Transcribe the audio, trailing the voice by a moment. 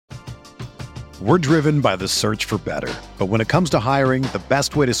We're driven by the search for better. But when it comes to hiring, the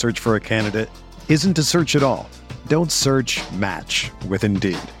best way to search for a candidate isn't to search at all. Don't search, match with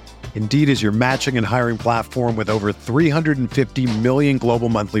Indeed. Indeed is your matching and hiring platform with over 350 million global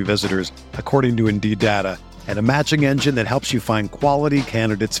monthly visitors, according to Indeed data, and a matching engine that helps you find quality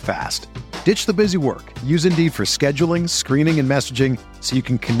candidates fast. Ditch the busy work. Use Indeed for scheduling, screening, and messaging so you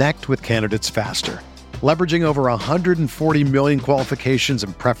can connect with candidates faster. Leveraging over 140 million qualifications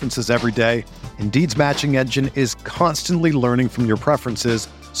and preferences every day, Indeed's matching engine is constantly learning from your preferences,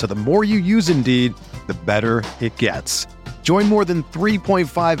 so the more you use Indeed, the better it gets. Join more than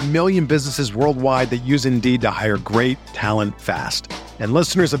 3.5 million businesses worldwide that use Indeed to hire great talent fast. And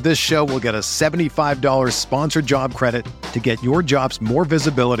listeners of this show will get a $75 sponsored job credit to get your jobs more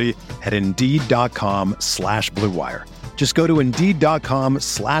visibility at Indeed.com/Blue Wire. Just go to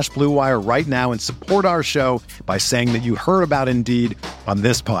Indeed.com/Blue Wire right now and support our show by saying that you heard about Indeed on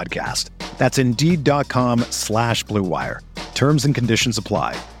this podcast. That's Indeed.com/Blue Wire. Terms and conditions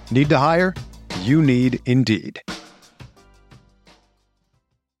apply. Need to hire? You need Indeed.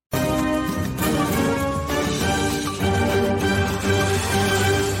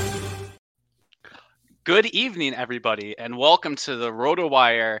 Good evening, everybody, and welcome to the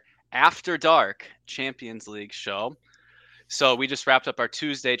RotoWire After Dark Champions League show. So we just wrapped up our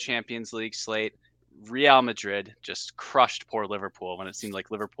Tuesday Champions League slate. Real Madrid just crushed poor Liverpool when it seemed like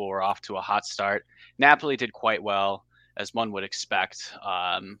Liverpool were off to a hot start. Napoli did quite well, as one would expect,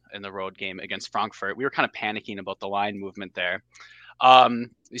 in the road game against Frankfurt. We were kind of panicking about the line movement there. You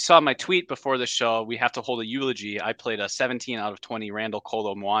saw my tweet before the show. We have to hold a eulogy. I played a 17 out of 20 Randall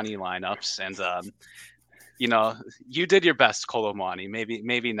Kolo Muani lineups, and you did your best, Kolo Muani.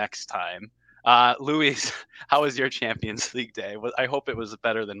 Maybe next time. Luis, how was your Champions League day? I hope it was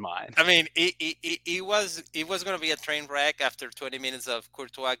better than mine. I mean, it was going to be a train wreck after 20 minutes of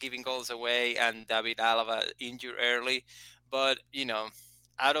Courtois giving goals away and David Alaba injured early. But,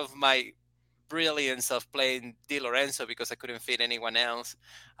 out of my brilliance of playing Di Lorenzo because I couldn't fit anyone else,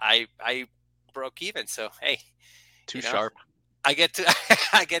 I broke even. So, hey. Too sharp. I get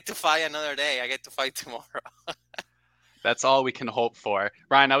to fight another day. I get to fight tomorrow. That's all we can hope for.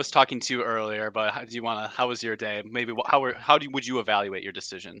 Ryan, I was talking to you earlier, but how was your day? Maybe would you evaluate your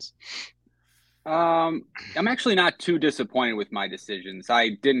decisions? I'm actually not too disappointed with my decisions. I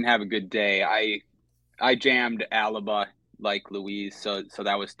didn't have a good day. I jammed Alaba like Luis, so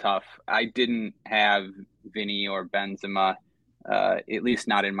that was tough. I didn't have Vinny or Benzema, at least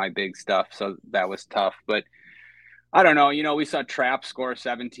not in my big stuff, so that was tough. But I don't know. We saw Trapp score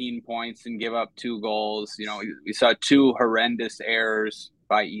 17 points and give up 2 goals. We saw 2 horrendous errors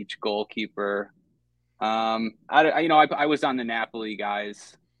by each goalkeeper. I was on the Napoli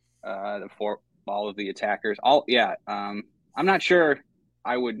guys, all of the attackers. I'm not sure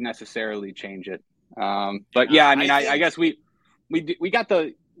I would necessarily change it. But yeah, I guess we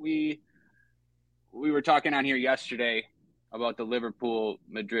were talking on here yesterday about the Liverpool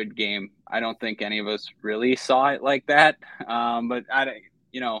Madrid game. I don't think any of us really saw it like that. But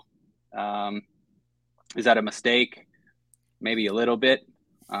is that a mistake? Maybe a little bit.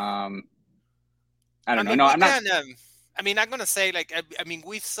 I don't know. No, I'm not. I'm going to say,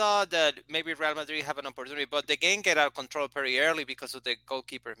 we saw that maybe Real Madrid have an opportunity, but the game get out of control very early because of the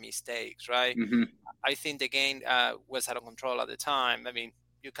goalkeeper mistakes, right? Mm-hmm. I think the game was out of control at the time.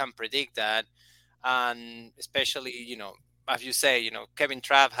 You can predict that. And especially, as you say, Kevin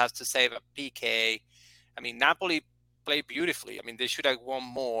Trapp has to save a PK. Napoli played beautifully. They should have won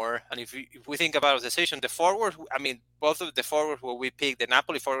more. And if we think about the decision, the forward, both of the forwards who we picked, the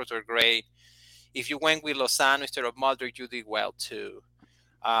Napoli forwards were great. If you went with Lozano instead of Modric, you did well too.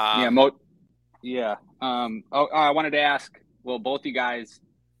 I wanted to ask, well, both you guys,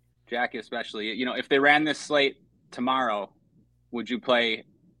 Jackie especially, if they ran this slate tomorrow, would you play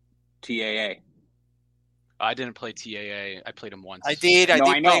TAA? I didn't play TAA. I played him once. I did.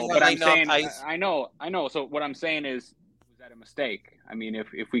 I know, but I'm saying, I know. So what I'm saying is that a mistake?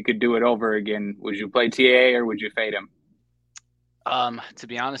 If we could do it over again, would you play TAA or would you fade him? To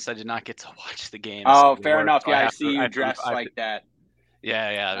be honest, I did not get to watch the game. Oh, fair enough. Yeah, I see you dressed like that.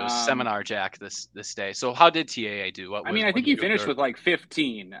 Yeah. It was Seminar Jack this day. So how did TAA do? I think he finished with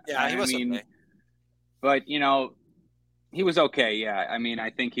 15. Yeah, he was okay. But, he was okay, yeah. I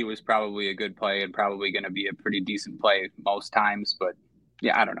think he was probably a good play and probably going to be a pretty decent play most times. But,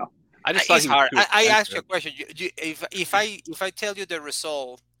 yeah, I don't know. I just thought it's hard. I asked you a question. If I tell you the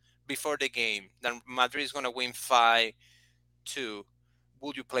result before the game, then Madrid is going to win 5-2,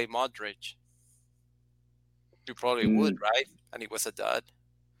 would you play Modric? You probably would, right? And it was a dud.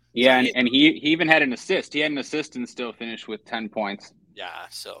 Yeah, and he even had an assist. He had an assist and still finished with 10 points. Yeah.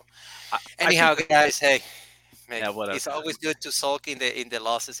 So I anyhow, guys, hey, Yeah, whatever. it's always good to sulk in the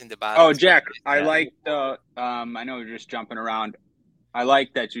losses in the battles. Oh, Jack, I Yeah. like the. I know we're just jumping around. I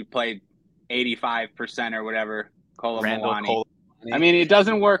like that you played 85% or whatever. Randall Kolomwani. Cole. I mean, it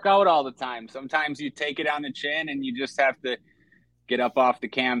doesn't work out all the time. Sometimes you take it on the chin, and you just have to get up off the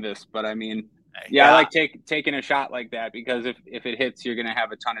canvas. But I mean, yeah, I like taking a shot like that because if it hits, you're going to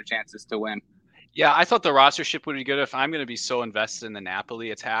have a ton of chances to win. Yeah, I thought the rostership would be good. If I'm going to be so invested in the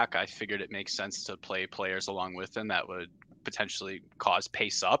Napoli attack, I figured it makes sense to play players along with them that would potentially cause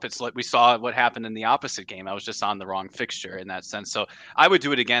pace up. It's like we saw what happened in the opposite game. I was just on the wrong fixture in that sense. So I would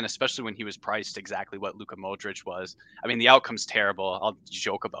do it again, especially when he was priced exactly what Luka Modric was. I mean, the outcome's terrible. I'll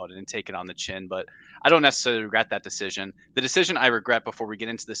joke about it and take it on the chin, but I don't necessarily regret that decision. The decision I regret before we get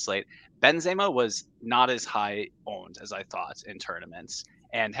into the slate, Benzema was not as high owned as I thought in tournaments.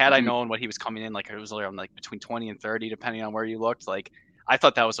 And had I known what he was coming in, like it was around like between 20 and 30, depending on where you looked, like I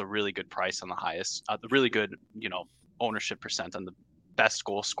thought that was a really good price on the highest, the really good, ownership percent on the best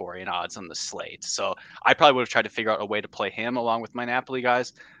goal scoring odds on the slate. So I probably would have tried to figure out a way to play him along with my Napoli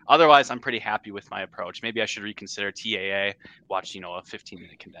guys. Otherwise, I'm pretty happy with my approach. Maybe I should reconsider TAA, watch, a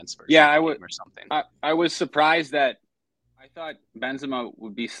 15-minute condensed version Yeah, I would or something. I was surprised that I thought Benzema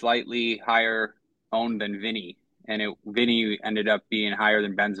would be slightly higher owned than Vinny. And Vinny ended up being higher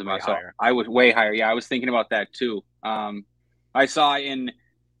than Benzema. So I was way higher. Yeah, I was thinking about that too. I saw I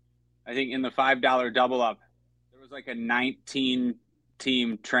think in the $5 double up, there was like a 19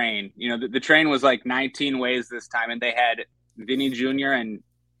 team train. The train was like 19 ways this time, and they had Vinny Jr. and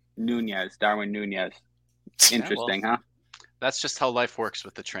Darwin Nunez. Interesting, huh? That's just how life works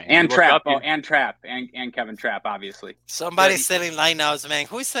with the train. And Trapp. And Trapp. And Kevin Trapp, obviously. Somebody's selling lineouts, man.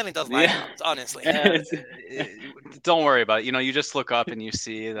 Who is selling those lineouts, honestly? Don't worry about it. You just look up and you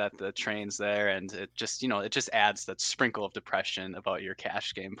see that the train's there, and it just adds that sprinkle of depression about your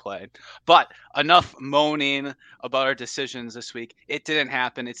cash game play. But enough moaning about our decisions this week. It didn't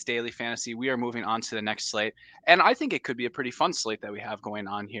happen. It's daily fantasy. We are moving on to the next slate. And I think it could be a pretty fun slate that we have going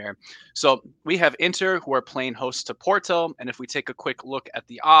on here. So we have Inter, who are playing host to Porto. And if we take a quick look at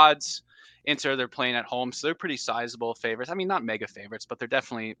the odds, Inter, they're playing at home, so they're pretty sizable favorites. I mean, not mega favorites, but they're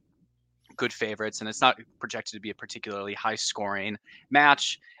definitely good favorites, and it's not projected to be a particularly high-scoring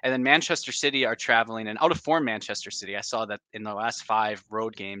match. And then Manchester City are traveling, and out of form Manchester City, I saw that in the last 5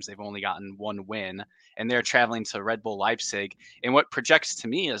 road games, they've only gotten 1 win, and they're traveling to Red Bull Leipzig in what projects to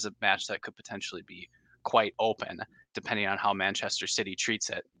me as a match that could potentially be quite open, depending on how Manchester City treats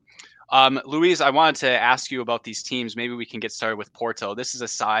it. Luis, I wanted to ask you about these teams. Maybe we can get started with Porto. This is a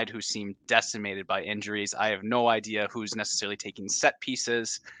side who seem decimated by injuries. I have no idea who's necessarily taking set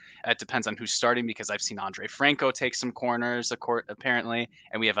pieces. It depends on who's starting because I've seen Andre Franco take some corners, apparently,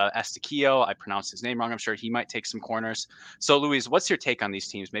 and we have Estaquillo. I pronounced his name wrong. I'm sure he might take some corners. So, Luis, what's your take on these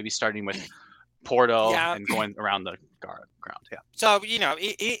teams? Maybe starting with Porto and going around the ground. Yeah. So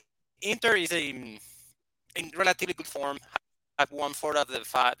Inter is in relatively good form. Have won 4 of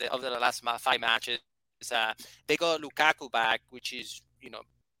the last 5 matches. They got Lukaku back, which is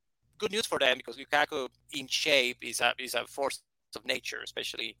good news for them because Lukaku in shape is a force of nature,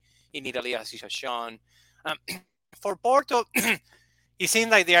 especially in Italy, as he has shown. For Porto, it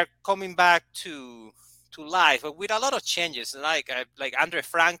seems like they are coming back to life, but with a lot of changes. Like Andre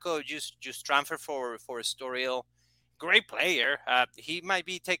Franco just transferred for Estoril. Great player. He might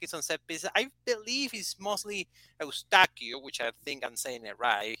be taking some set pieces. I believe he's mostly Eustáquio, which I think I'm saying it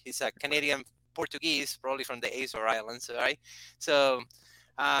right. He's a Canadian Portuguese, probably from the Azores Islands, right? So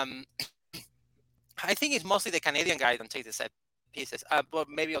I think it's mostly the Canadian guy that takes the set pieces. But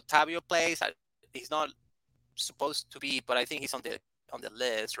maybe Otavio plays. He's not supposed to be, but I think he's on the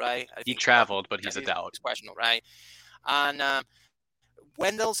list, right? He traveled, but he's a doubt. It's questionable, right? And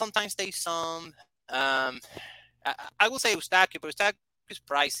Wendell sometimes takes some. I will say Eustáquio, but Eustáquio is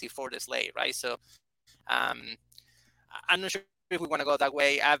pricey for the slate, right? So I'm not sure if we want to go that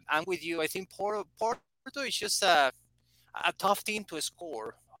way. I'm with you. I think Porto is just a tough team to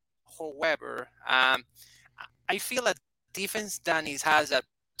score. However, I feel that defense Danis has a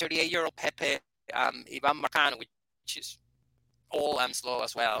 38-year-old Pepe, Ivan Marcano, which is all slow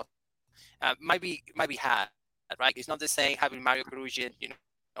as well. Might be hard, right? It's not the same having Mario Grugin,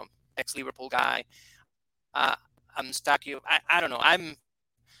 ex-Liverpool guy. Eustáquio. I don't know.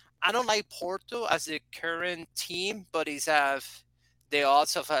 I don't like Porto as the current team, but it's the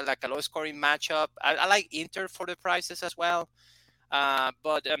odds of a low scoring matchup. I like Inter for the prices as well.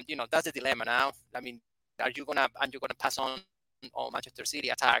 But that's the dilemma now. I mean, are you gonna pass on Manchester City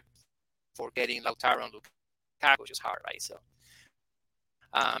attack for getting Lautaro and Lukaku, which is hard, right? So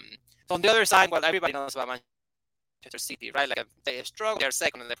on the other side, well, everybody knows about Manchester City, right? Like they struggle, they're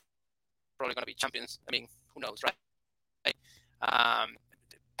second, and they're probably going to be champions. I mean, who knows, right?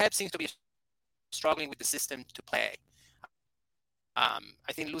 Pep seems to be struggling with the system to play. I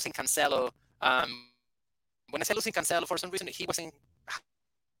think losing Cancelo. When I say losing Cancelo, for some reason he wasn't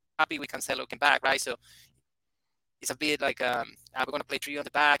happy with Cancelo came back, right? So it's a bit like we're going to play 3 on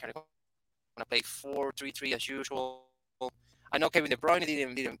the back, and we're going to play 4-3-3 as usual. I know Kevin De Bruyne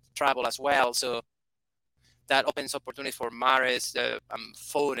didn't travel as well, so that opens opportunities for Mahrez,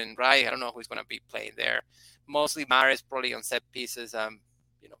 Foden, right? I don't know who's going to be playing there. Mostly Mahrez, probably on set pieces.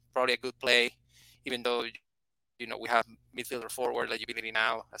 Probably a good play, even though we have midfielder forward eligibility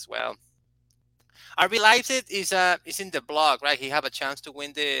now as well. RB Leipzig is in the block, right? He have a chance to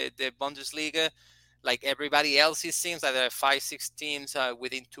win the Bundesliga, like everybody else. It seems like there are 5-6 teams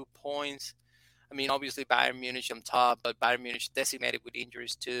within 2 points. I mean, obviously Bayern Munich on top, but Bayern Munich decimated with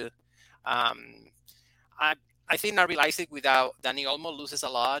injuries too. I think RB Leipzig without Dani Olmo loses a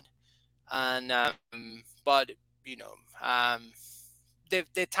lot, and but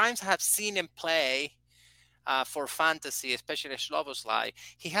the times I have seen him play for fantasy, especially Szoboszlai,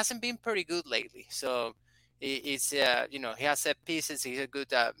 he hasn't been pretty good lately. So it's he has set pieces. He's a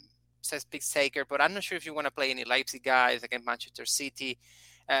good set piece taker, but I'm not sure if you want to play any Leipzig guys against Manchester City.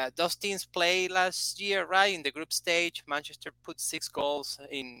 Those teams played last year, right? In the group stage, Manchester put 6 goals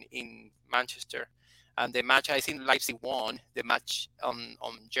in Manchester. And the match, I think Leipzig won the match on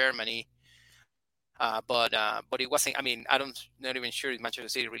Germany. But it wasn't, I mean, not even sure if Manchester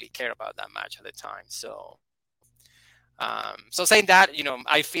City really cared about that match at the time. So saying that,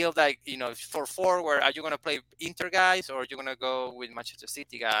 I feel like, for forward, are you going to play Inter guys or are you going to go with Manchester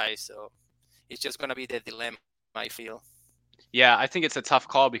City guys? So it's just going to be the dilemma, I feel. Yeah, I think it's a tough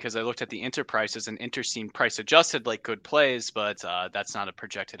call because I looked at the Inter prices and Inter seemed price adjusted like good plays, but that's not a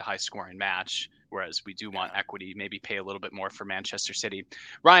projected high scoring match. Whereas we do want equity, maybe pay a little bit more for Manchester City.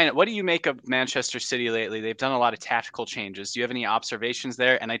 Ryan, what do you make of Manchester City lately? They've done a lot of tactical changes. Do you have any observations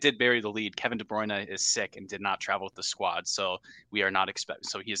there? And I did bury the lead. Kevin De Bruyne is sick and did not travel with the squad, so we are not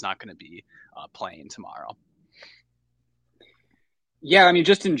so he is not going to be playing tomorrow. Yeah, I mean,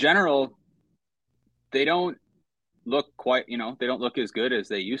 just in general, they don't look quite, they don't look as good as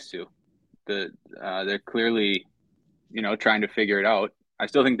they used to. They're clearly, trying to figure it out. I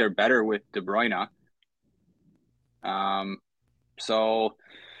still think they're better with De Bruyne. So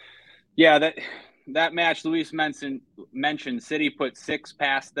yeah, that match Luis mentioned, City put 6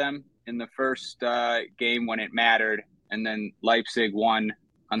 past them in the first game when it mattered, and then Leipzig won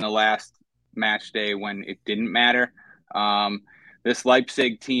on the last match day when it didn't matter. This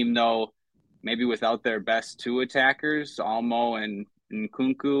Leipzig team, though, maybe without their best 2 attackers, Olmo and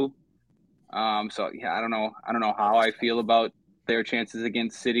Nkunku. So yeah, I don't know how I feel about their chances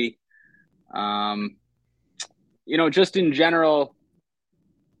against City. Just in general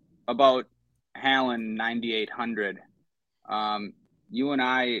about Haaland 9,800. You and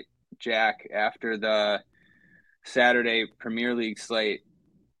I, Jack, after the Saturday Premier League slate,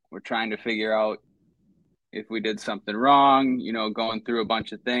 we're trying to figure out if we did something wrong, going through a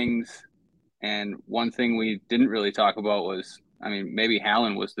bunch of things. And one thing we didn't really talk about was, maybe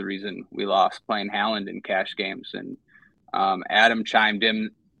Haaland was the reason we lost, playing Haaland in cash games. And Adam chimed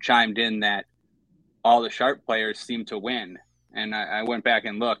in that all the sharp players seem to win. And I went back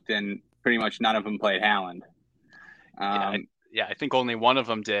and looked, and pretty much none of them played Haaland. Yeah, I think only one of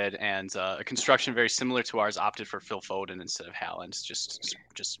them did, and a construction very similar to ours opted for Phil Foden instead of Haaland.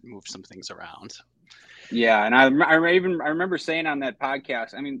 Just moved some things around. Yeah, and I remember saying on that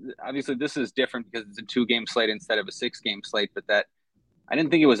podcast, obviously this is different because it's a 2-game slate instead of a 6-game slate, but that I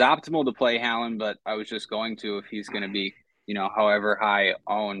didn't think it was optimal to play Haaland, but I was just going to if he's going to be, however high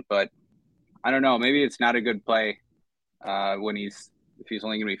owned. But I don't know, maybe it's not a good play if he's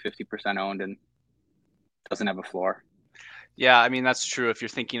only going to be 50% owned and doesn't have a floor. Yeah, that's true. If you're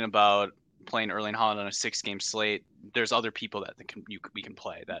thinking about playing Erling Haaland on a 6-game slate, there's other people that we can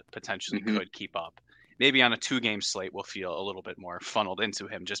play that potentially could keep up. Maybe on a 2-game slate, we'll feel a little bit more funneled into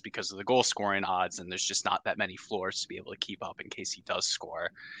him just because of the goal scoring odds, and there's just not that many floors to be able to keep up in case he does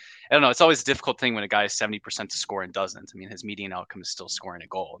score. I don't know. It's always a difficult thing when a guy is 70% to score and doesn't. His median outcome is still scoring a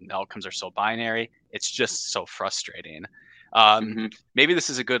goal, and the outcomes are so binary. It's just so frustrating. Maybe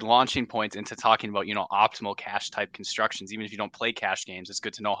this is a good launching point into talking about, optimal cash type constructions. Even if you don't play cash games, it's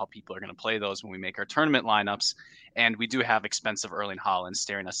good to know how people are going to play those when we make our tournament lineups. And we do have expensive Erling Haaland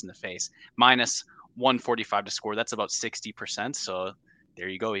staring us in the face. Minus 145 to score. That's about 60%. So there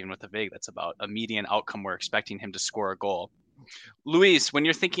you go. Even with the VIG, that's about a median outcome we're expecting him to score a goal. Luis, when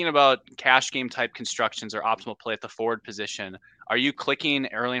you're thinking about cash game type constructions or optimal play at the forward position, Are you clicking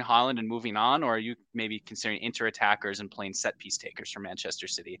Erling Haaland and moving on, or are you maybe considering inter-attackers and playing set-piece takers for Manchester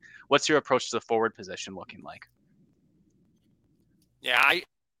City? What's your approach to the forward position looking like? Yeah,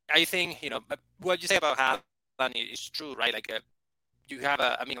 I think, what you say about Haaland is true, right? Like, you have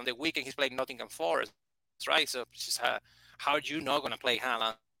on the weekend he's playing Nottingham Forest, right? So it's just, how are you not going to play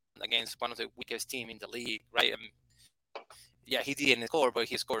Haaland against one of the weakest team in the league, right? Yeah, he didn't score, but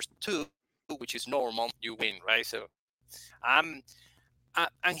he scores 2, which is normal. You win, right? So, and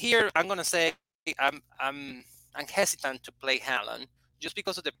here I'm going to say I'm hesitant to play Haaland just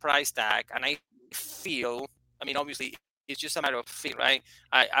because of the price tag, and I feel, obviously it's just a matter of feel, right?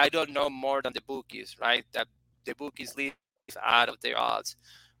 I don't know more than the bookies, right? That the bookies leave out of their odds,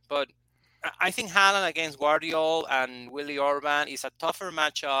 but I think Haaland against Guardiola and Willy Orban is a tougher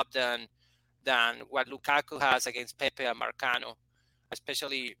matchup than what Lukaku has against Pepe and Marcano,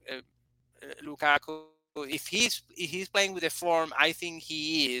 especially Lukaku. If he's playing with the form I think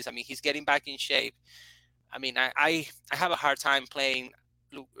he is, he's getting back in shape. I have a hard time playing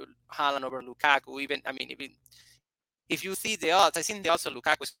Haaland over Lukaku. Even if you see the odds, I think the odds of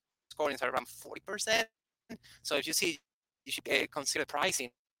Lukaku scoring is around 40%. So if you see, you should consider pricing,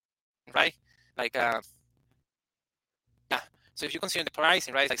 right? Like, so if you consider the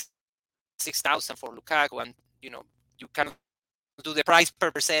pricing, right, like 6,000 for Lukaku, and you can do the price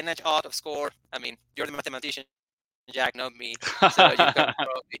per percentage out of score. You're the mathematician, Jack, not me. So you can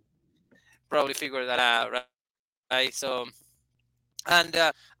probably figure that out, right? So, and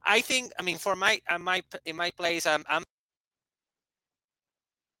I think, for in my place, I'm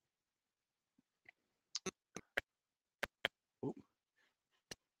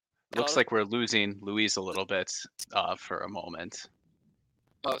Looks like we're losing Luis a little bit for a moment.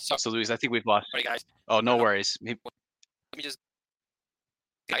 Oh, sorry. So Luis, I think we've lost. Sorry, guys. Oh, no worries. Let me just.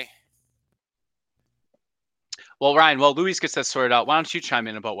 Well, Ryan, while Luis gets that sorted out, why don't you chime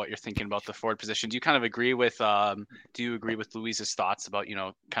in about what you're thinking about the forward position? Do you kind of agree with Luis's thoughts about,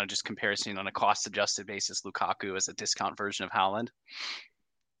 kind of just comparison on a cost-adjusted basis, Lukaku as a discount version of Haaland?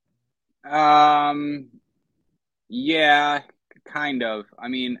 Yeah, kind of.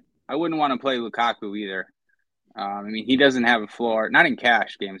 I wouldn't want to play Lukaku either. He doesn't have a floor, not in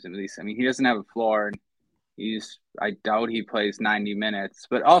cash games at least. He doesn't have a floor. I doubt he plays 90 minutes.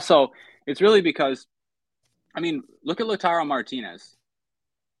 But also, it's really because, look at Lautaro Martinez.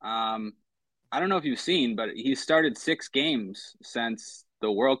 I don't know if you've seen, but he's started 6 games since the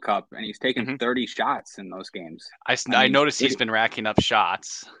World Cup, and he's taken 30 shots in those games. I noticed he's been racking up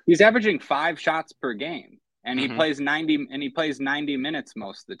shots. He's averaging 5 shots per game, and he plays 90 minutes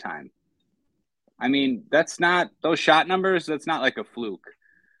most of the time. That's not those shot numbers. That's not like a fluke.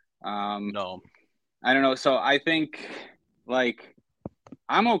 No, I don't know. So I think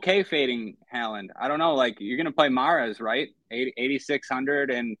I'm okay fading Haaland. I don't know. You're going to play Mahrez, right? 8,600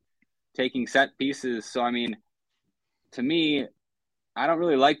 and taking set pieces. So, to me, I don't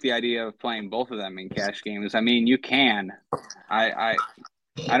really like the idea of playing both of them in cash games. You can. I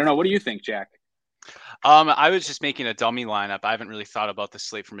don't know. What do you think, Jack? I was just making a dummy lineup. I haven't really thought about the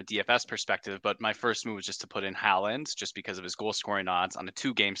slate from a DFS perspective, but my first move was just to put in Haaland just because of his goal scoring odds on a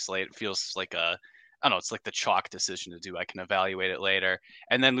 2-game slate. It feels like it's like the chalk decision to do. I can evaluate it later.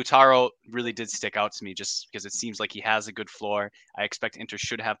 And then Lautaro really did stick out to me just because it seems like he has a good floor. I expect Inter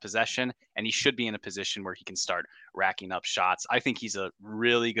should have possession, and he should be in a position where he can start racking up shots. I think he's a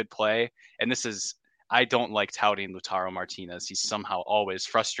really good play. And I don't like touting Lautaro Martinez. He somehow always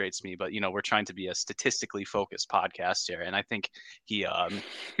frustrates me, but we're trying to be a statistically focused podcast here, and I think he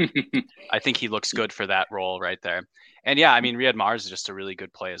looks good for that role right there. And yeah, Riyad Mahrez is just a really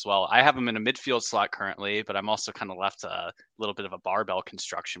good play as well. I have him in a midfield slot currently, but I'm also kind of left a little bit of a barbell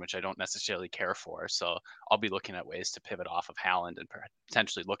construction, which I don't necessarily care for. So I'll be looking at ways to pivot off of Haaland and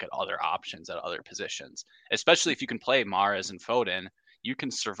potentially look at other options at other positions, especially if you can play Mahrez and Foden. You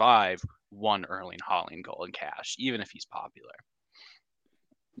can survive one Erling Haaland goal in cash, even if he's popular.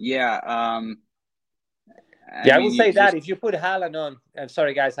 Yeah. I would say that if you put Haaland on, I'm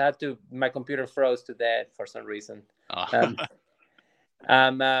sorry, guys, my computer froze to death for some reason. I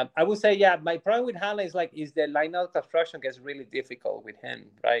would say, my problem with Haaland is the line-out construction gets really difficult with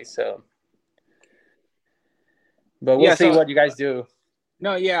him, right? So, but we'll see what you guys do.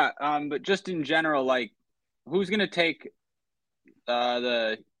 No, yeah. But just in general, who's going to take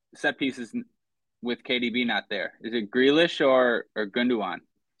the set pieces with KDB not there? Is it Grealish or Gundogan?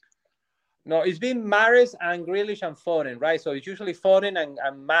 No, it's been Mahrez and Grealish and Foden, right? So it's usually Foden and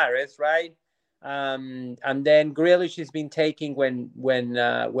Mahrez, right? And then Grealish has been taking when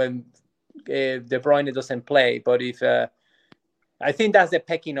De Bruyne doesn't play. But if I think that's the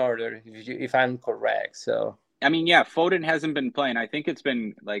pecking order, if I'm correct. So I mean, yeah, Foden hasn't been playing. I think it's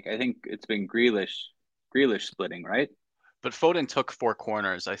been Grealish splitting, right? But Foden took 4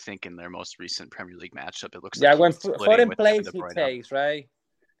 corners, I think, in their most recent Premier League matchup. It looks Yeah, like when splitting Foden with Kevin plays, De he Bruyne. takes, right?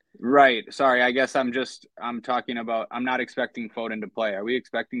 Right. Sorry, I guess I'm talking about. I'm not expecting Foden to play. Are we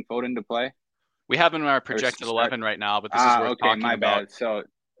expecting Foden to play? We have him in our projected 11 right now, but this is worth okay, talking my about. bad. So,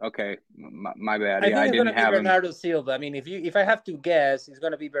 okay, my bad. I Yeah, think I it's didn't gonna be have him. Bernardo Silva. I mean, if I have to guess, it's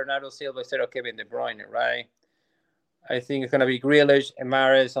gonna be Bernardo Silva instead of Kevin De Bruyne, right? I think it's gonna be Grealish and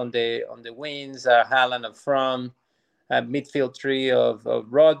Mahrez on the wings, Haaland up front, midfield three of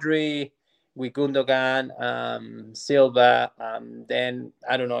Rodri with Gundogan, Silva. Then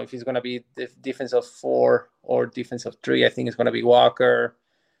I don't know if it's gonna be the defense of 4 or defense of 3. I think it's gonna be Walker,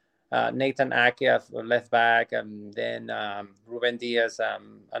 Nathan Ake as left back, and then Ruben Diaz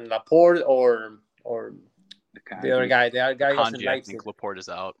and Laporte or the other guy. The other guy was in I Leipzig. think Laporte is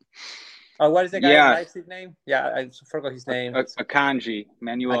out. Oh, what is the guy in Leipzig name? Yeah, I forgot his name. Akanji,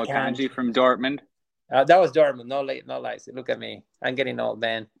 Manuel Akanji from Dortmund. That was Dortmund, not Leipzig. Look at me, I'm getting old,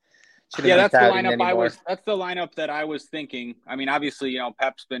 man. That's the lineup That's the lineup that I was thinking. I mean, obviously,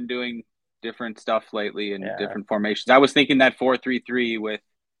 Pep's been doing different stuff lately in different formations. I was thinking that 4-3-3 with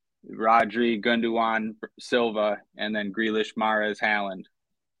Rodri, Gundogan, Silva, and then Grealish, Mahrez, Haaland.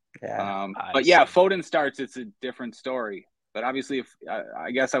 Yeah. But yeah, if Foden starts, it's a different story. But obviously,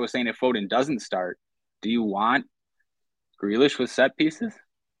 I guess I was saying if Foden doesn't start, do you want Grealish with set pieces?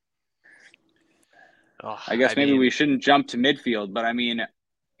 I guess maybe we shouldn't jump to midfield, but I mean,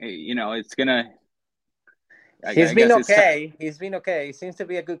 it's gonna. He's been okay. He's been okay. It seems to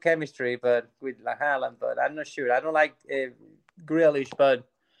be a good chemistry, but with Haaland. But I'm not sure. I don't like Grealish, but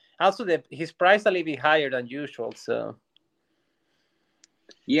also his price a little bit higher than usual. So.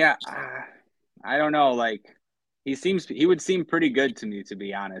 Yeah, I don't know. Like, he would seem pretty good to me, to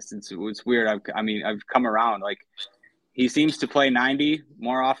be honest. It's weird. I've come around. Like, he seems to play 90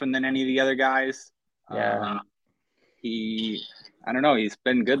 more often than any of the other guys. Yeah. I don't know. He's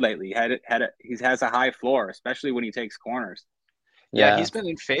been good lately. He has a high floor, especially when he takes corners. Yeah, he's been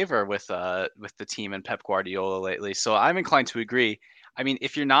in favor with the team and Pep Guardiola lately. So I'm inclined to agree. I mean,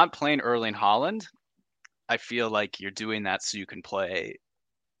 if you're not playing Erling Haaland, I feel like you're doing that so you can play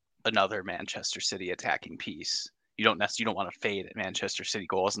another Manchester City attacking piece. You don't want to fade at Manchester City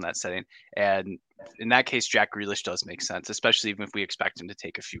goals in that setting. And in that case, Jack Grealish does make sense, especially even if we expect him to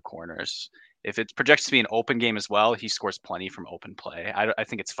take a few corners. If it projects to be an open game as well, he scores plenty from open play. I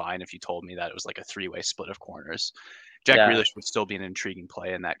think it's fine if you told me that it was like a 3-way split of corners. Jack Grealish would still be an intriguing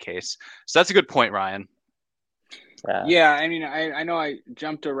play in that case. So that's a good point, Ryan. Yeah, I mean, I know I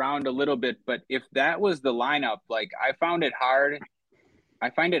jumped around a little bit, but if that was the lineup, like, I find it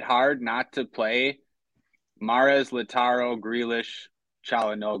hard not to play Mahrez, Lautaro, Grealish,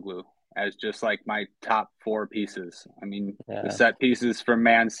 Çalhanoğlu as just like my top 4 pieces. I mean, the set pieces from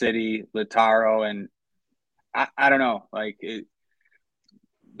Man City, Lautaro, and I don't know, like it.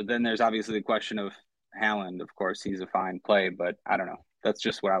 But then there's obviously the question of Haaland. Of course, he's a fine play, but I don't know. That's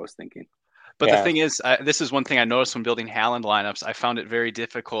just what I was thinking. But the thing is, this is one thing I noticed when building Haaland lineups. I found it very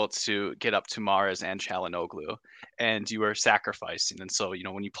difficult to get up to Mahrez and Çalhanoğlu, and you were sacrificing. And so,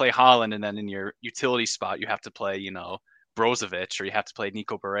 when you play Haaland and then in your utility spot, you have to play, Brozovic, or you have to play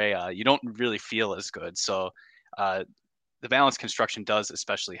Nico Barea. You don't really feel as good. So the balanced construction does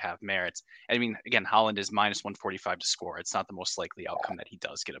especially have merits. I mean, again, Haaland is minus 145 to score. It's not the most likely outcome that he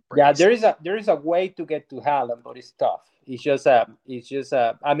does get a brace. Yeah, there is a way to get to Haaland, but it's tough. It's just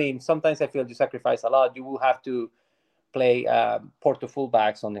I mean, sometimes I feel you sacrifice a lot. You will have to play Porto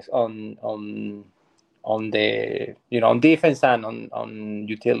fullbacks on the on defense and on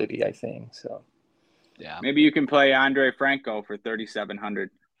utility, I think. So yeah, maybe you can play Andre Franco for 3,700.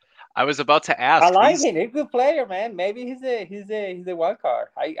 I was about to ask. I like him. He's a good player, man. Maybe he's a wild card.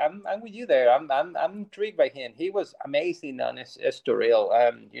 I'm with you there. I'm intrigued by him. He was amazing on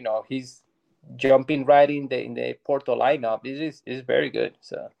Estoril. He's jumping right in the Porto lineup. Is very good.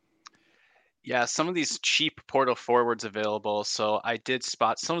 So. Yeah, some of these cheap Porto forwards available. So I did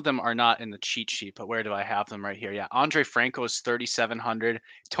spot some of them are not in the cheat sheet, but where do I have them right here? Yeah, Andre Franco is 3,700.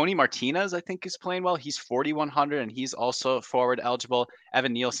 Tony Martinez, I think, is playing well. He's 4,100, and he's also forward eligible.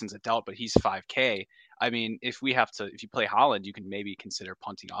 Evan Nielsen's a doubt, but he's 5K. I mean, if you play Haaland, you can maybe consider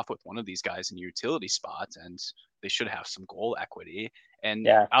punting off with one of these guys in your utility spot, and they should have some goal equity. And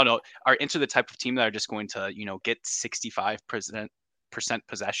I don't know, are into the type of team that are just going to, get 65%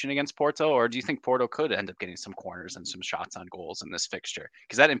 possession against Porto, or do you think Porto could end up getting some corners and some shots on goals in this fixture?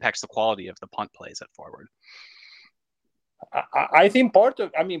 Because that impacts the quality of the punt plays at forward. I think Porto.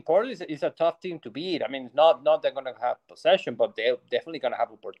 I mean, Porto is a tough team to beat. I mean, it's not they're going to have possession, but they're definitely going to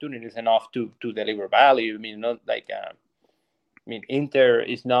have opportunities enough to deliver value. I mean, not like Inter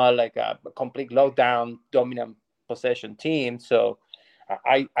is not like a complete lockdown dominant possession team. So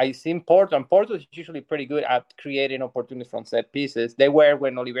I think Porto, and Porto is usually pretty good at creating opportunities from set pieces. They were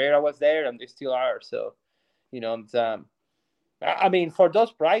when Oliveira was there, and they still are. So, I mean, for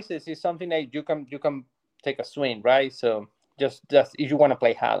those prices, it's something that you can take a swing, right? So just if you want to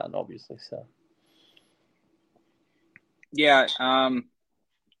play Haaland, obviously. So yeah,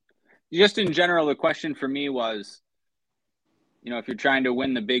 just in general, the question for me was, if you're trying to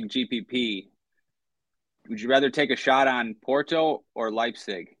win the big GPP, would you rather take a shot on Porto or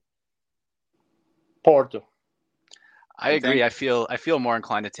Leipzig? Porto. I agree. I feel more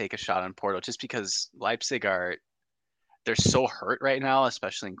inclined to take a shot on Porto just because Leipzig they're so hurt right now,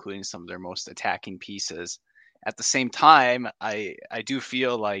 especially including some of their most attacking pieces. At the same time, I do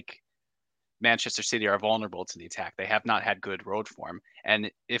feel like Manchester City are vulnerable to the attack. They have not had good road form.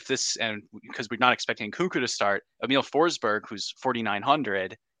 And because we're not expecting Nkunku to start, Emil Forsberg, who's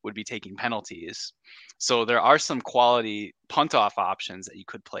 4,900, would be taking penalties. So there are some quality punt-off options that you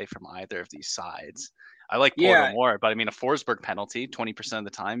could play from either of these sides. I like Porto more, but I mean, a Forsberg penalty, 20% of the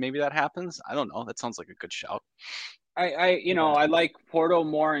time, maybe that happens. I don't know. That sounds like a good shout. I like Porto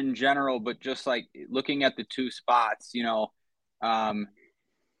more in general, but just like looking at the two spots,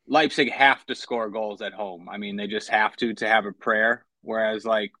 Leipzig have to score goals at home. I mean, they just have to have a prayer. Whereas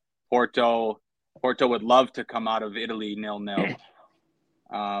like Porto would love to come out of Italy 0-0.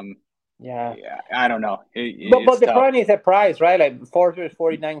 Yeah, I don't know. But the point is the price, right? Like Forsberg is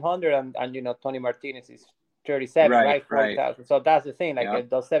 4,900, and Tony Martinez is 37, right? 40,000. So that's the thing. Like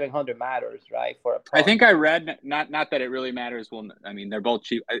those 700 matters, right? For a I think I read not that it really matters. Well, I mean, they're both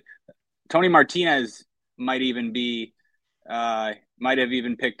cheap. Tony Martinez might have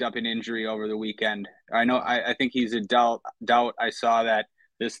even picked up an injury over the weekend. I know. I think he's a doubt. I saw that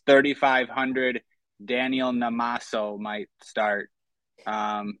this 3,500 Daniel Namaso might start.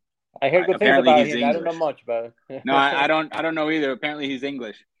 I heard good things about him. I don't know much about him. No, I don't know either. Apparently, he's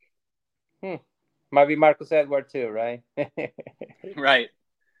English. Might be Marcus Edward too, right? Right.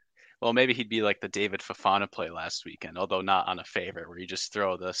 Well, maybe he'd be like the David Fofana play last weekend, although not on a favorite, where you just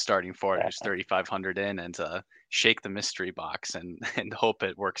throw the starting forward who's 3,500 in and shake the mystery box and hope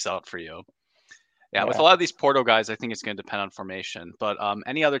it works out for you. Yeah, with a lot of these Porto guys, I think it's going to depend on formation. But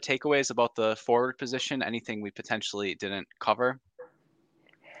any other takeaways about the forward position? Anything we potentially didn't cover?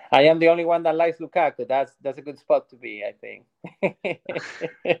 I am the only one that likes Lukaku. That's a good spot to be, I think.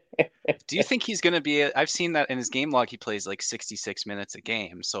 Do you think he's going to be? I've seen that in his game log. He plays like 66 minutes a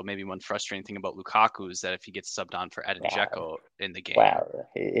game. So maybe one frustrating thing about Lukaku is that if he gets subbed on for Edin Dzeko in the game. Well,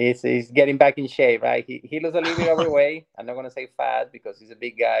 he's getting back in shape, right? He looks a little bit overweight. I'm not going to say fat because he's a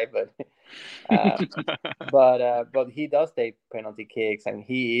big guy, but he does take penalty kicks and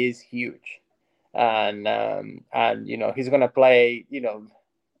he is huge. And he's going to play, you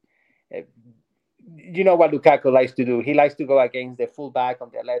know what Lukaku likes to do. He likes to go against the fullback on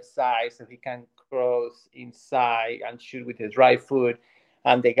the left side so he can cross inside and shoot with his right foot.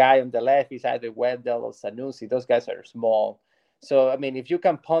 And the guy on the left is either Wendell or Sanusi. Those guys are small. So, I mean, if you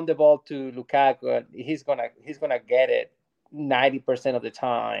can punt the ball to Lukaku, he's gonna get it 90% of the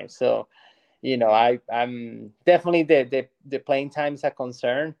time. So, I'm definitely the playing time is a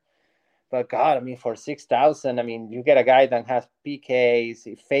concern. But God, I mean, for 6,000, I mean, you get a guy that has PKs,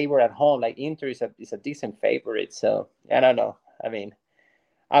 a favorite at home. Like Inter is a decent favorite. So I don't know. I mean,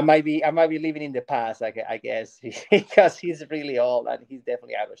 I might be living in the past, I guess, because he's really old and he's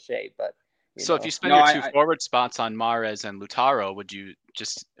definitely out of shape. But so if you spend your two forward spots on Mahrez and Lautaro, would you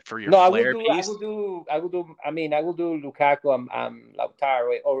just for your flair piece? I will do Lukaku and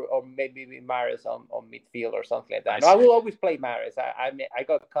Lautaro or maybe Mahrez on midfield or something like that. I will always play Mahrez. I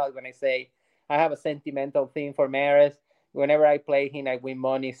got caught when I say I have a sentimental thing for Mahrez. Whenever I play him, I win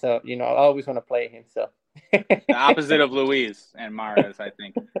money. So I always want to play him. So the opposite of Luis and Mahrez, I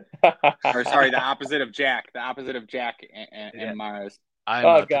think. Or sorry, the opposite of Jack. The opposite of Jack and Mahrez.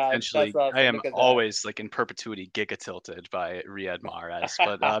 I'm potentially, awesome. I am always like in perpetuity giga tilted by Riyad Mahrez,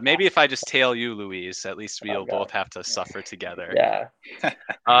 but maybe if I just tail you, Luis, at least we'll both have to suffer together. Yeah.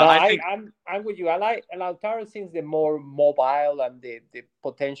 I'm with you. I like Lautaro seems the more mobile and the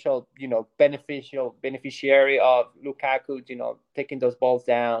potential, beneficiary of Lukaku, taking those balls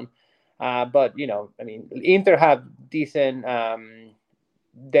down. But I mean, Inter have decent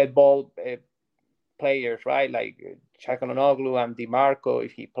dead ball players, right? Like Çalhanoğlu and Di Marco,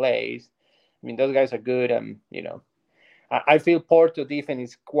 if he plays. I mean, those guys are good. I feel Porto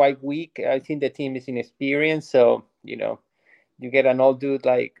defense is quite weak. I think the team is inexperienced. So, you get an old dude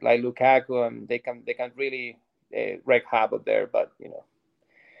like Lukaku, and they can really wreak havoc there. But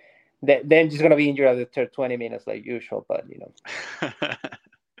then just gonna be injured after 20 minutes like usual. But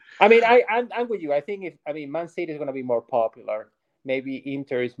I mean, I'm with you. I think Man City is gonna be more popular. Maybe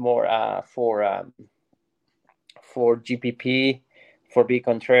Inter is more for GPP, for being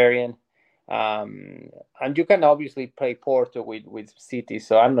contrarian. And you can obviously play Porto with City,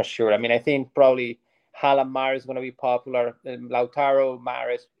 so I'm not sure. I mean, I think probably Haaland Mahrez is going to be popular. And Lautaro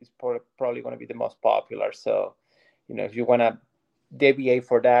Mahrez is probably going to be the most popular. So, if you want to deviate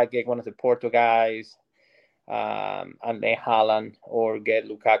for that, get one of the Porto guys, and then Haaland, or get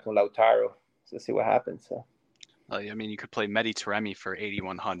Lukaku and Lautaro. So see what happens. So. I mean, you could play Mehdi Taremi for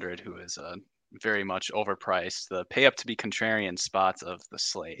 8,100, who is very much overpriced. The pay up to be contrarian spots of the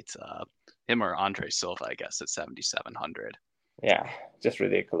slate. Him or Andre Silva, I guess, at 7,700. Yeah, just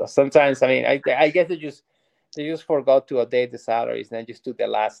ridiculous. Sometimes, I mean, I guess they just forgot to update the salaries, and then just took the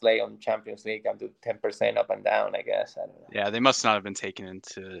last lay on Champions League and do 10% up and down, I guess. I don't know. Yeah, they must not have been taken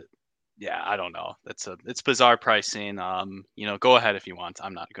into. Yeah, I don't know. It's bizarre pricing. Go ahead if you want.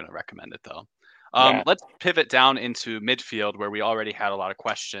 I'm not going to recommend it though. Let's pivot down into midfield, where we already had a lot of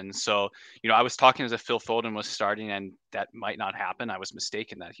questions. So, I was talking as if Phil Foden was starting, and that might not happen. I was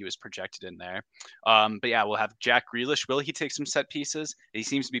mistaken that he was projected in there. But yeah, we'll have Jack Grealish. Will he take some set pieces? He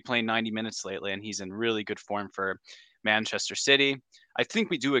seems to be playing 90 minutes lately, and he's in really good form for Manchester City. I think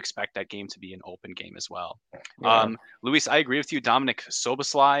we do expect that game to be an open game as well. Yeah. Luis, I agree with you. Dominic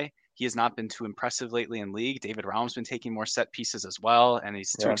Szoboszlai. He has not been too impressive lately in league. David Raum's been taking more set pieces as well, and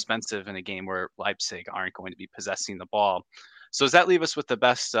he's too expensive in a game where Leipzig aren't going to be possessing the ball. So does that leave us with the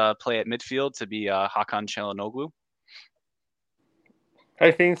best play at midfield to be Hakan Çalhanoğlu?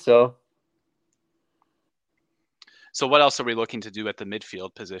 I think so. So what else are we looking to do at the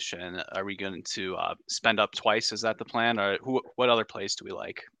midfield position? Are we going to spend up twice? Is that the plan? Or what other plays do we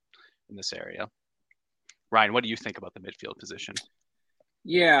like in this area? Ryan, what do you think about the midfield position?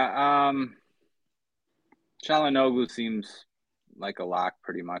 Yeah, Çalhanoğlu seems like a lock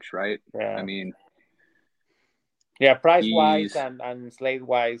pretty much, right? Yeah. I mean, price-wise and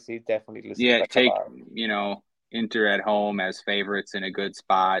slate-wise, he definitely looks like take, a lock. Inter at home as favorites in a good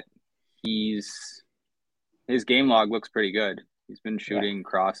spot. His game log looks pretty good. He's been shooting,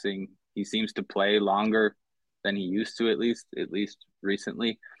 crossing. He seems to play longer than he used to, at least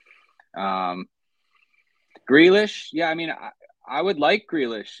recently. Grealish, yeah, I mean, I would like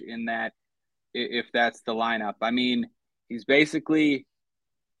Grealish in that, if that's the lineup. I mean, he's basically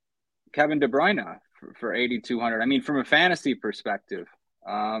Kevin De Bruyne for 8,200. I mean, from a fantasy perspective,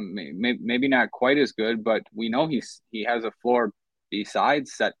 maybe not quite as good, but we know he has a floor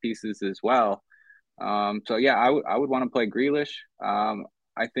besides set pieces as well. So yeah, I would want to play Grealish.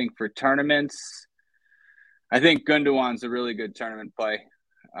 I think for tournaments, I think Gundogan's a really good tournament play.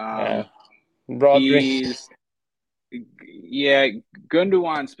 Rodri.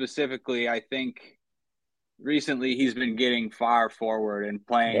 Gundogan specifically, I think recently he's been getting far forward and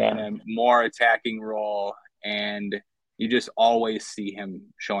playing in a more attacking role, and you just always see him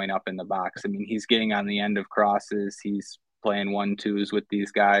showing up in the box. I mean, he's getting on the end of crosses. He's playing 1-2s with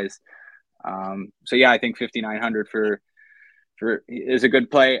these guys. So yeah, I think 5,900 for is a good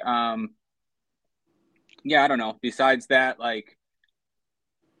play. Yeah, I don't know. Besides that, like,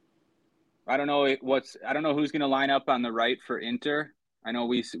 I don't know who's going to line up on the right for Inter. I know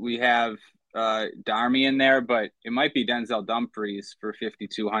we have Darmy in there, but it might be Denzel Dumfries for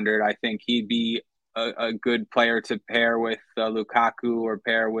 5,200. I think he'd be a good player to pair with Lukaku or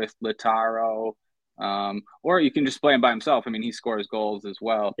pair with Lautaro, or you can just play him by himself. I mean, he scores goals as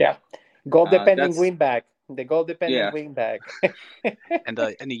well. Yeah, goal-dependent wing-back. The goal-dependent wing-back. and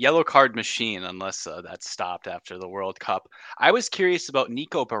a yellow card machine, unless that's stopped after the World Cup. I was curious about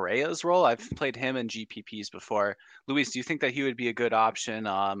Nico Barrea's role. I've played him in GPPs before. Luis, do you think that he would be a good option?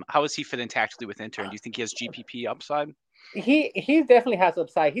 How does he fit in tactically with Inter? And do you think he has GPP upside? He definitely has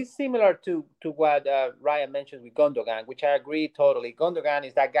upside. He's similar to what Ryan mentioned with Gundogan, which I agree totally. Gundogan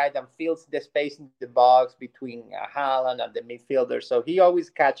is that guy that fills the space in the box between Haaland and the midfielder. So he always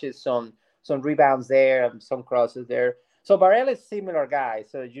catches some rebounds there and some crosses there. So Barella is a similar guy.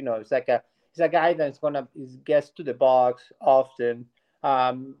 So, it's like he's a guy that's gets to the box often.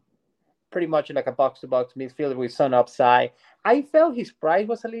 Pretty much like a box-to-box midfielder with some upside. I felt his price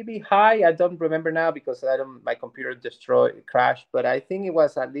was a little bit high. I don't remember now because my computer crashed, but I think it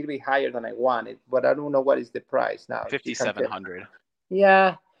was a little bit higher than I wanted. But I don't know what is the price now. 5,700.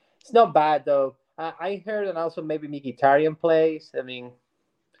 Yeah, it's not bad though. I heard, and also maybe Mkhitaryan plays. I mean,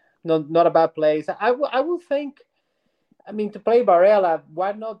 not a bad place. I would think. I mean, to play Barella,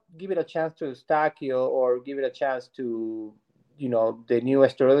 why not give it a chance to Eustáquio or give it a chance to the new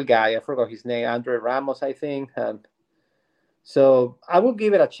Estoril guy. I forgot his name, Andre Ramos, I think. So I will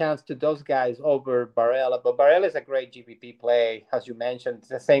give it a chance to those guys over Barella. But Barella is a great GPP play, as you mentioned. It's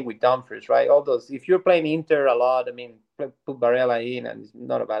the same with Dumfries, right? All those. If you're playing Inter a lot, I mean, put Barella in, and it's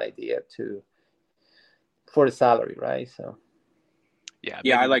not a bad idea for the salary, right? So.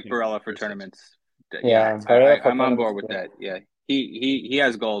 Yeah, I like Barella for tournaments. Yeah, I'm on board with that. Yeah, he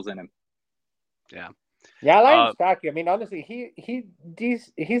has goals in him. Yeah. Yeah, I like Eustáquio. I mean, honestly,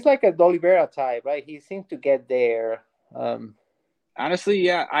 he's like a Oliveira type, right? He seems to get there. Honestly,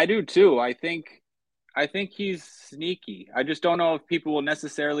 yeah, I do too. I think he's sneaky. I just don't know if people will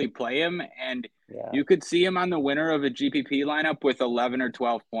necessarily play him, and you could see him on the winner of a GPP lineup with 11 or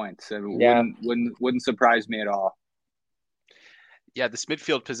 12 points. It wouldn't surprise me at all. Yeah, this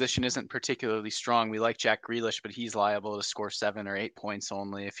midfield position isn't particularly strong. We like Jack Grealish, but he's liable to score 7 or 8 points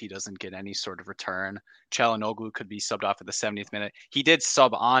only if he doesn't get any sort of return. Çalhanoğlu could be subbed off at the 70th minute. He did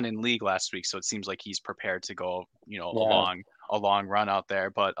sub on in league last week, so it seems like he's prepared to go, a long run out there.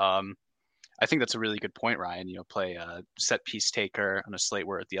 But I think that's a really good point, Ryan. Play a set piece taker on a slate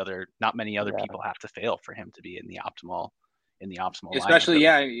where not many other people have to fail for him to be in the optimal Especially,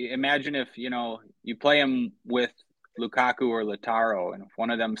 lineup. Imagine if you play him with Lukaku or Lautaro, and if one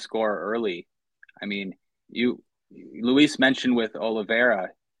of them score early, I mean, Luis mentioned with Oliveira,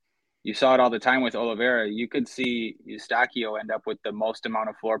 you saw it all the time with Oliveira. You could see Eustáquio end up with the most amount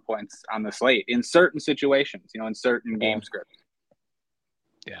of floor points on the slate in certain situations, in certain game scripts.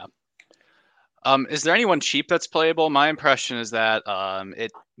 Yeah. Is there anyone cheap that's playable? My impression is that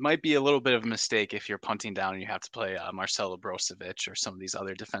it might be a little bit of a mistake if you're punting down and you have to play Marcelo Brozovic or some of these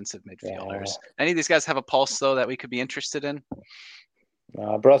other defensive midfielders. Yeah. Any of these guys have a pulse, though, that we could be interested in?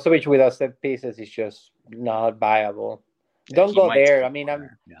 Brozovic without set pieces is just not viable. Don't go there. I mean,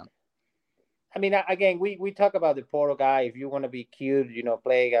 again, we talk about the Porto guy. If you want to be cute,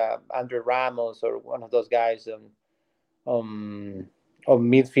 play Andre Ramos or one of those guys of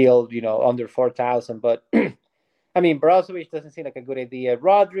midfield, under 4,000. But I mean, Brozovic doesn't seem like a good idea.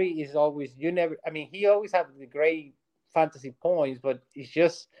 Rodri is always he always has the great fantasy points, but it's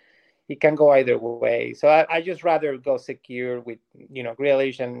just he can go either way. So I just rather go secure with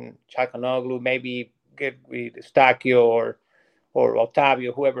Grealish and Çalhanoğlu, maybe get with Eustáquio or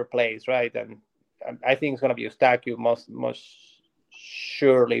Otavio, whoever plays, right? And I think it's going to be Eustáquio most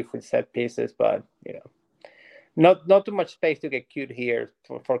surely with set pieces, but not too much space to get cute here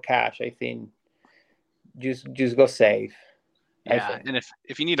for cash. I think just go safe. Yeah, and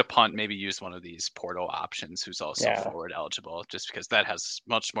if you need a punt, maybe use one of these Porto options who's also forward eligible, just because that has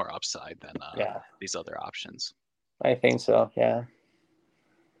much more upside than these other options. I think so, yeah.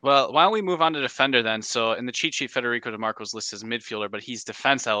 Well, why don't we move on to defender then? So in the cheat sheet, Federico Di Marco's listed as midfielder, but he's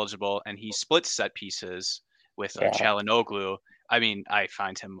defense eligible, and he splits set pieces with Çalhanoğlu. I mean, I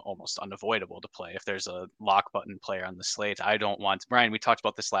find him almost unavoidable to play. If there's a lock button player on the slate, I don't want... Brian, we talked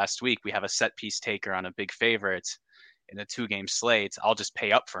about this last week. We have a set piece taker on a big favorite in a 2-game slate. I'll just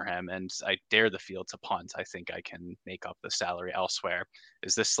pay up for him, and I dare the field to punt. I think I can make up the salary elsewhere.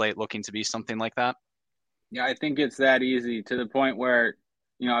 Is this slate looking to be something like that? Yeah, I think it's that easy, to the point where,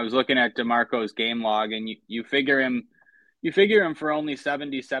 I was looking at DeMarco's game log, and you figure him for only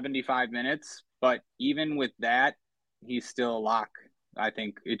 70, 75 minutes, but even with that, he's still a lock. I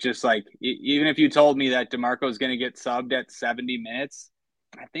think it's just like, even if you told me that DeMarco's going to get subbed at 70 minutes,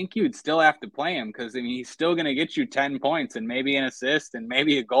 I think you'd still have to play him, because he's still going to get you 10 points and maybe an assist and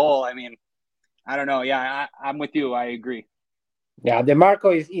maybe a goal. I mean, I don't know. Yeah, I'm with you. I agree. Yeah,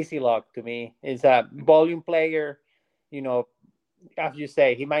 DeMarco is easy lock to me. He's a volume player. As you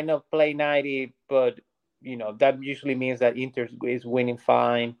say, he might not play 90, but that usually means that Inter is winning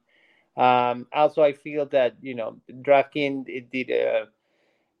fine. Also, I feel that DraftKings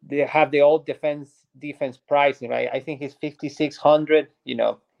they have the old defense pricing, right? I think he's 5,600.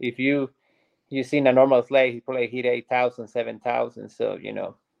 If you seen a normal slate, he probably hit 8,000, 7,000. So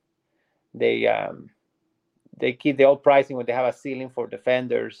they keep the old pricing when they have a ceiling for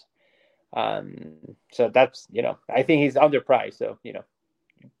defenders. So that's I think he's underpriced. So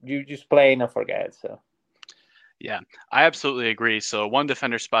you just play and forget. So. Yeah, I absolutely agree. So one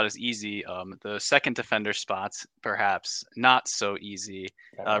defender spot is easy. The second defender spot's perhaps not so easy.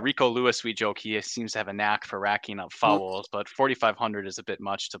 Rico Lewis, we joke, he seems to have a knack for racking up fouls, but 4,500 is a bit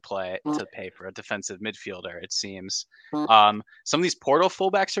much to pay for a defensive midfielder, it seems. Some of these Porto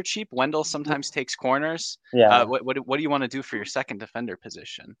fullbacks are cheap. Wendell sometimes takes corners. Yeah. What do you want to do for your second defender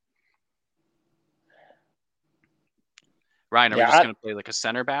position? Ryan, are we just going to play like a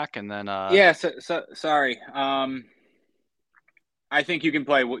center back and then? Sorry. I think you can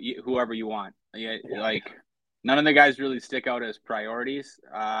play whoever you want. Yeah, like None of the guys really stick out as priorities.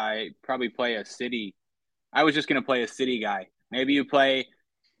 I probably play a City. I was just going to play a City guy. Maybe you play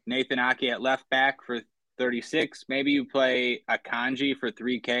Nathan Ake at left back for 36. Maybe you play Akanji for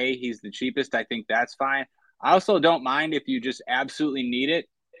 3K. He's the cheapest. I think that's fine. I also don't mind if you just absolutely need it.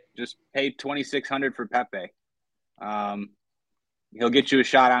 Just pay 2,600 for Pepe. He'll get you a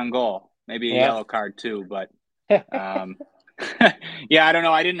shot on goal. Maybe a yellow card too, but yeah, I don't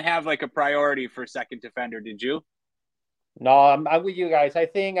know. I didn't have like a priority for second defender. Did you? No, I'm with you guys. I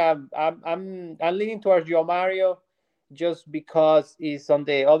think I'm leaning towards Joe Mario, just because he's on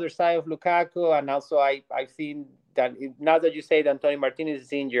the other side of Lukaku, and also I think that now that you say that Antonio Martinez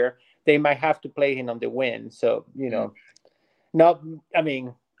is injured, they might have to play him on the win. So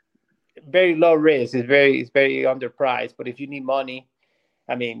very low risk. It's very underpriced. But if you need money,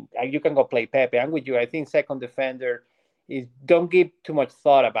 I mean, you can go play Pepe. I'm with you. I think second defender is, don't give too much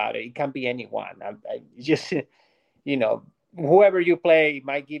thought about it. It can be anyone. I just whoever you play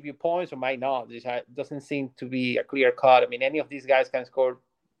might give you points or might not. It doesn't seem to be a clear cut. I mean, any of these guys can score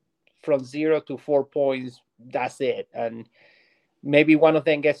from 0 to 4 points. That's it. And maybe one of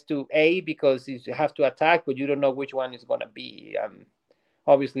them gets to A because you have to attack, but you don't know which one is going to be.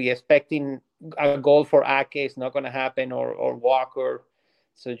 Obviously, expecting a goal for Ake is not going to happen, or Walker.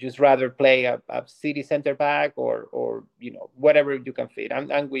 So just rather play a City center back or whatever you can fit.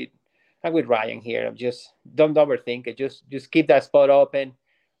 I'm with Ryan here. Just don't overthink it. Just keep that spot open,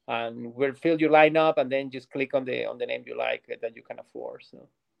 and we'll fill your lineup, and then just click on the name you like that you can afford. So.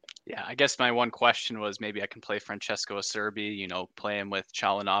 Yeah, I guess my one question was maybe I can play Francesco Acerbi, play him with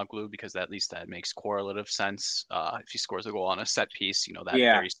Çalhanoğlu, because at least that makes correlative sense. If he scores a goal on a set piece,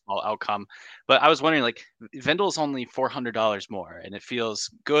 very small outcome. But I was wondering, like, Vendel's only $400 more, and it feels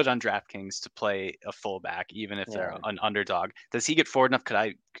good on DraftKings to play a fullback, even if they're an underdog. Does he get forward enough? Could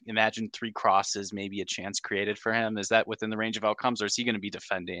I imagine 3 crosses, maybe a chance created for him? Is that within the range of outcomes, or is he going to be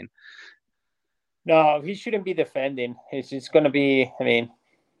defending? No, he shouldn't be defending. It's just going to be,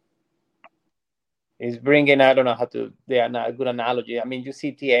 is bringing, I don't know how to, they are not a good analogy. I mean, you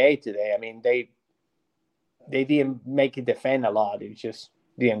see TAA today. I mean, they didn't make it defend a lot. It just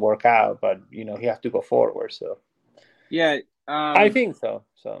didn't work out, but, he has to go forward. So, yeah, I think so.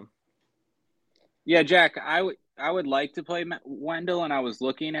 So, yeah, Jack, I would like to play Wendell, and I was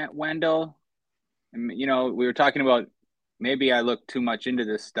looking at Wendell. And, we were talking about maybe I look too much into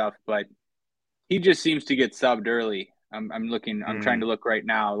this stuff, but he just seems to get subbed early. I'm trying to look right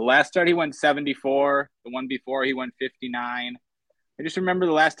now. The last start he went 74. The one before he went 59. I just remember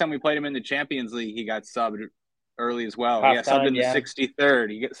the last time we played him in the Champions League, he got subbed early as well. He got subbed in the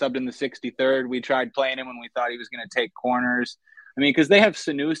 63rd. He got subbed in the 63rd. We tried playing him when we thought he was going to take corners. I mean, because they have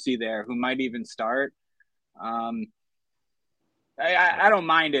Sanusi there who might even start. I don't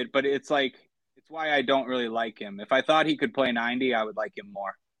mind it, but it's why I don't really like him. If I thought he could play 90, I would like him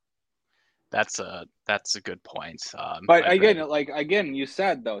more. That's a good point. But again, you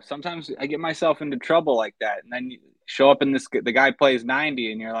said though, sometimes I get myself into trouble like that, and then you show up in the guy plays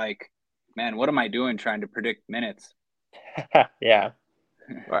 90, and you're like, man, what am I doing trying to predict minutes? Yeah.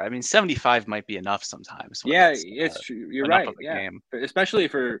 I mean, 75 might be enough sometimes. Yeah, it's true. You're right. Yeah, especially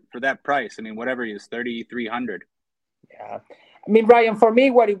for that price. I mean, whatever he is, 3,300. Yeah. I mean, Ryan, for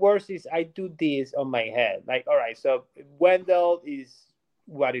me, what it works is I do this on my head. Like, all right, so Wendell is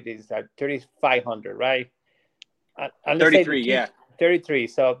what it is at 3,500, right? And 33, yeah. 33.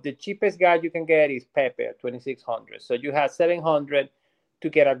 So the cheapest guy you can get is Pepe at 2,600. So you have 700 to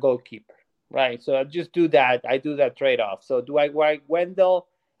get a goalkeeper, right? So I just do that. I do that trade-off. So do I want Wendell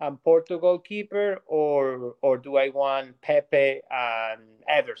and Porto goalkeeper, or do I want Pepe and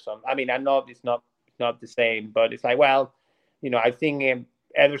Ederson? I mean, I know it's not the same, but it's like, well, I think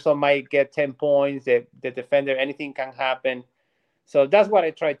Ederson might get 10 points. The defender, anything can happen. So that's what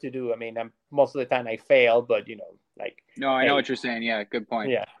I try to do. I mean, most of the time I fail, but No, I know what you're saying. Yeah, good point.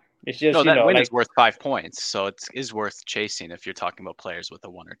 Yeah, it's just that win is worth 5 points, so it is worth chasing if you're talking about players with a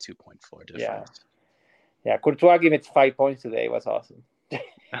 1 or 2 point floor difference. Yeah. Courtois gave it 5 points today. It was awesome.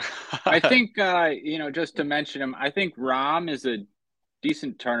 I think just to mention him, I think Rom is a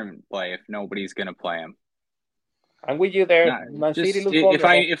decent tournament play if nobody's going to play him. I'm with you there. Man City looks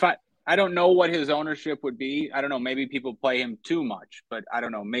wonderful. I don't know what his ownership would be. I don't know. Maybe people play him too much, but I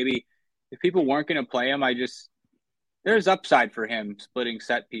don't know. Maybe if people weren't going to play him, there's upside for him splitting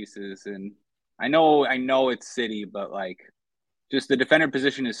set pieces. And I know it's City, but just the defender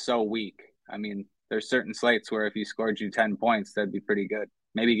position is so weak. I mean, there's certain slates where if he scored you 10 points, that'd be pretty good.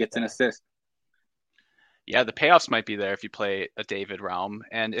 Maybe he gets an assist. Yeah, the payoffs might be there if you play a David Raum.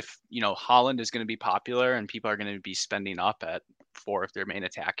 And if, Haaland is going to be popular and people are going to be spending up at 4 of their main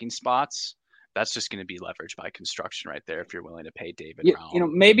attacking spots, that's just going to be leveraged by construction right there if you're willing to pay David Raum. You know,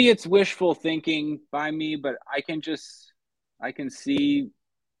 maybe it's wishful thinking by me, but I can see,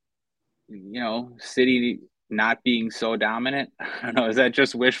 you know, City not being so dominant. I don't know. Is that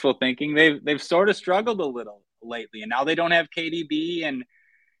just wishful thinking? They've sort of struggled a little lately, and now they don't have KDB, and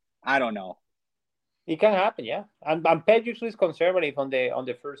I don't know. It can happen, yeah. And Pep usually is conservative on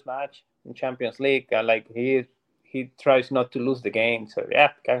the first match in Champions League. Like he tries not to lose the game, so yeah,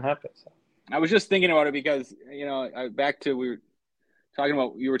 it can happen. So. I was just thinking about it because, you know, you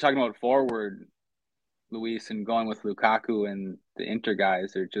were talking about forward, Luis, and going with Lukaku and the Inter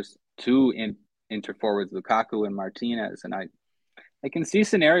guys. They're just two Inter forwards, Lukaku and Martinez, and I can see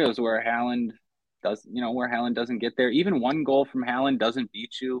scenarios where Haaland doesn't get there. Even one goal from Haaland doesn't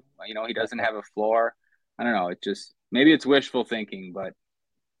beat you. You know, he doesn't have a floor. I don't know. It just, maybe it's wishful thinking, but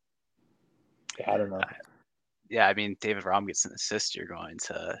I don't know. Yeah, I mean, David Raum gets an assist. You're going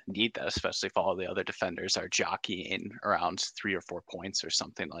to need that, especially if all the other defenders are jockeying around 3 or 4 points or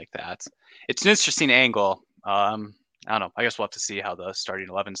something like that. It's an interesting angle. I don't know. I guess we'll have to see how the starting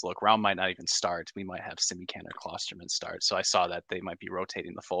 11s look. Raum might not even start. We might have Simikan or Klosterman start. So I saw that they might be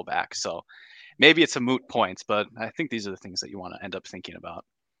rotating the fullback. So maybe it's a moot point, but I think these are the things that you want to end up thinking about.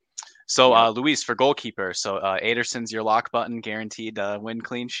 So, Luis, for goalkeeper, so Ederson's your lock button, guaranteed win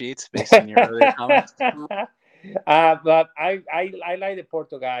clean sheets based on your earlier comments. But I like the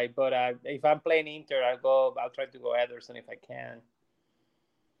Porto guy, but if I'm playing Inter, I'll try to go Ederson if I can.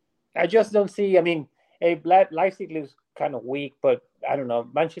 I just don't see. I mean, Leipzig looks kind of weak, but I don't know.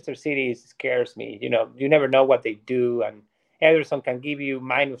 Manchester City scares me. You know, you never know what they do, and Ederson can give you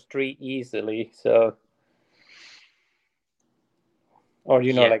 -3 easily. So, or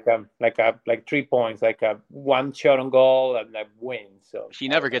you know, like 3 points, like a one shot on goal and a win. So he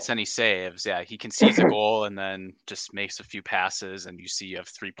never gets any saves. Yeah, he concedes a goal and then just makes a few passes, and you see you have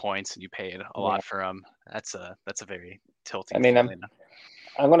 3 points and you pay a lot for him. That's a very tilting. I mean,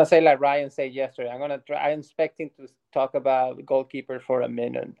 I'm gonna say like Ryan said yesterday. I'm expecting to talk about goalkeeper for a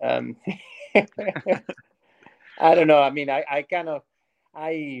minute. I don't know. I mean, I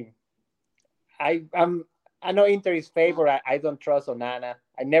know Inter is favorite. I don't trust Onana.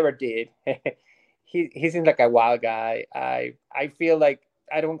 I never did. He seems like a wild guy. I feel like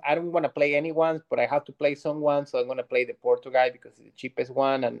I don't want to play anyone, but I have to play someone, so I'm gonna play the Porto guy because it's the cheapest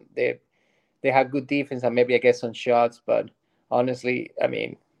one, and they have good defense and maybe I get some shots. But honestly, I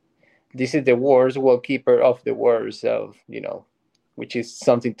mean, this is the worst goalkeeper of the worst, so you know, which is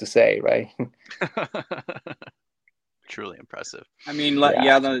something to say, right? Truly impressive. I mean,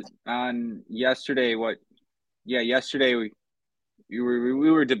 yesterday we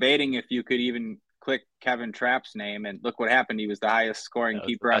were debating if you could even click Kevin Trapp's name, and look what happened. He was the highest scoring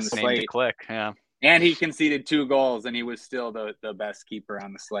keeper on the slate. To click, yeah. And he conceded 2 goals, and he was still the best keeper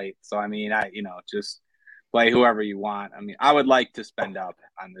on the slate. So I mean, just play whoever you want. I mean, I would like to spend up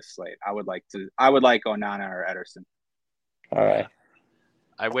on this slate. I would like Onana or Ederson. All right.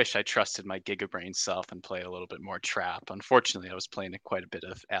 I wish I trusted my Gigabrain self and play a little bit more Trap. Unfortunately, I was playing quite a bit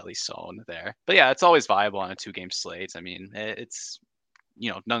of Alisson there. But yeah, it's always viable on a 2-game slate. I mean, it's,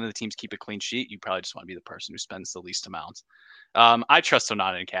 none of the teams keep a clean sheet. You probably just want to be the person who spends the least amount. I trust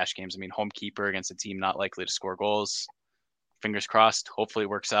Onana in cash games. I mean, home keeper against a team not likely to score goals. Fingers crossed. Hopefully it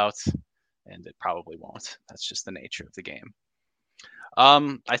works out. And it probably won't. That's just the nature of the game.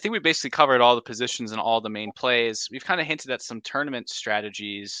 I think we basically covered all the positions and all the main plays. We've kind of hinted at some tournament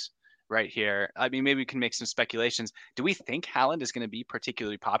strategies right here. I mean, maybe we can make some speculations. Do we think Haaland is going to be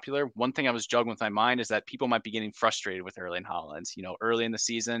particularly popular? One thing I was juggling with my mind is that people might be getting frustrated with Erling Haaland. Early in the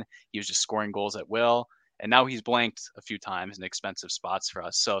season, he was just scoring goals at will, and now he's blanked a few times in expensive spots for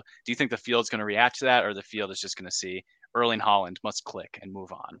us. So do you think the field's going to react to that, or the field is just going to see Erling Haaland must click and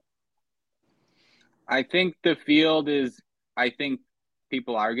move on? I think the field is – I think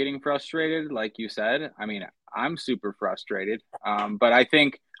people are getting frustrated, like you said. I mean, I'm super frustrated. But I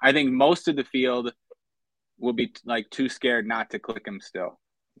think most of the field will be like too scared not to click him still.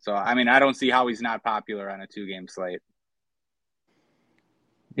 So, I mean, I don't see how he's not popular on a 2-game slate.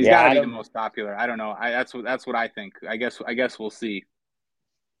 He's got to be the most popular. I don't know. That's what I think. I guess we'll see.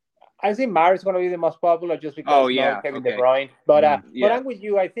 I think Mahrez is going to be the most popular just because Kevin De Bruyne. But I'm with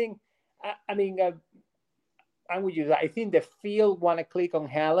you. I think. I'm with you. I think the field want to click on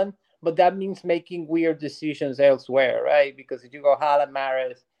Haaland, but that means making weird decisions elsewhere, right? Because if you go Haaland,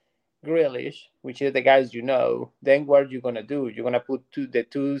 Mahrez, Grealish, which is the guys then what are you going to do? You're going to put the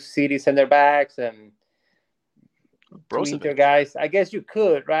 2 City center backs and 2 Inter guys? I guess you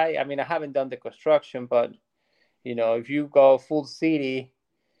could, right? I mean, I haven't done the construction, but, if you go full City,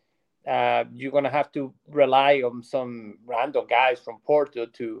 you're going to have to rely on some random guys from Porto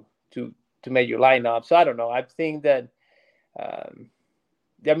to make your lineup. So I don't know. I think that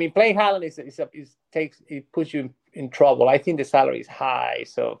playing Haaland puts you in trouble. I think the salary is high,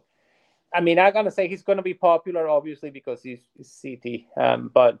 so I'm gonna say he's gonna be popular, obviously, because he's City.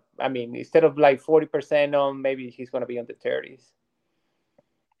 But instead of like 40% on, maybe he's gonna be on the 30s.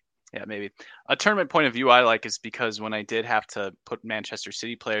 Yeah, maybe. A tournament point of view I like is because when I did have to put Manchester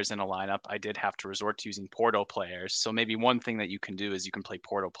City players in a lineup, I did have to resort to using Porto players. So maybe one thing that you can do is you can play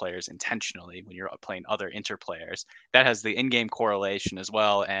Porto players intentionally when you're playing other Inter players. That has the in-game correlation as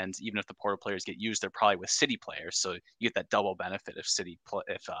well. And even if the Porto players get used, they're probably with City players. So you get that double benefit if City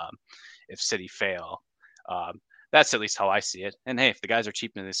fail. That's at least how I see it. And hey, if the guys are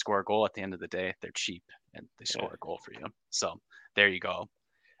cheap and they score a goal at the end of the day, they're cheap and they score a goal for you. So there you go.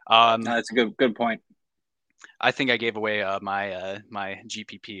 No, that's a good point. I think I gave away my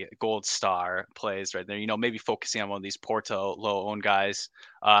GPP gold star plays right there. Maybe focusing on one of these Porto low-owned guys.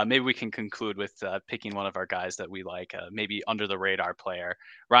 Maybe we can conclude with picking one of our guys that we like, maybe under the radar player.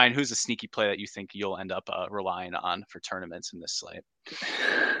 Ryan, who's a sneaky play that you think you'll end up relying on for tournaments in this slate?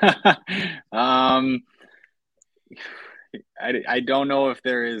 I don't know if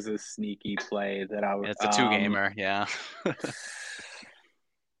there is a sneaky play that I would. It's a two-gamer, yeah.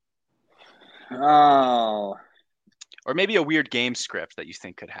 Oh. Or maybe a weird game script that you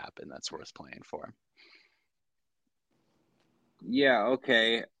think could happen that's worth playing for. Yeah,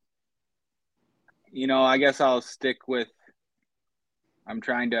 okay. I guess I'll stick with I'm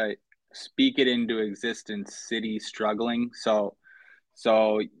trying to speak it into existence, City struggling. So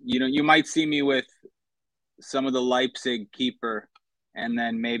you might see me with some of the Leipzig keeper, and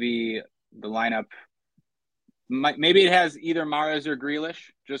then maybe the lineup maybe it has either Mahrez or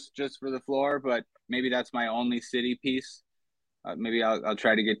Grealish just for the floor, but maybe that's my only City piece. Maybe I'll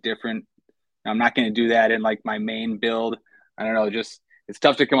try to get different. I'm not going to do that in like my main build. I don't know. Just it's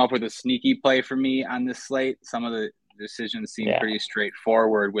tough to come up with a sneaky play for me on this slate. Some of the decisions seem pretty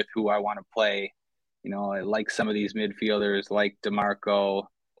straightforward with who I want to play. I like some of these midfielders, like DeMarco,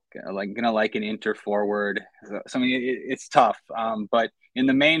 like an Inter forward. It's tough. But in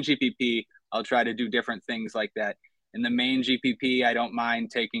the main GPP, I'll try to do different things like that. In the main GPP, I don't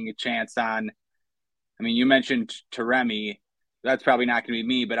mind taking a chance on. You mentioned Taremi. That's probably not going to be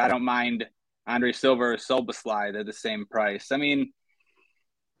me, but I don't mind Andre Silva or Szoboszlai. They're the same price.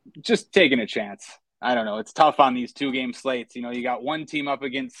 Just taking a chance. I don't know. It's tough on these two-game slates. You got one team up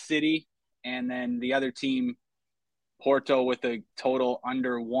against City, and then the other team, Porto, with a total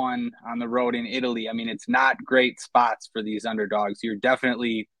under 1 on the road in Italy. It's not great spots for these underdogs. You're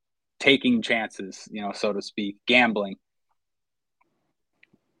definitely taking chances, so to speak, gambling.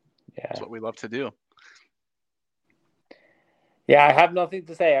 Yeah, that's what we love to do. Yeah, I have nothing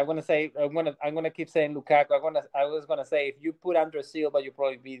to say. I'm gonna keep saying Lukaku. I was gonna say if you put Andre Silva, you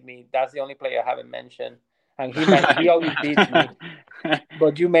probably beat me. That's the only player I haven't mentioned, and he always beats me.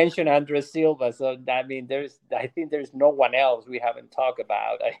 But you mentioned Andre Silva, so I think there's no one else we haven't talked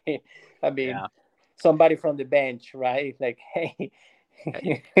about. Somebody from the bench, right? Like, hey.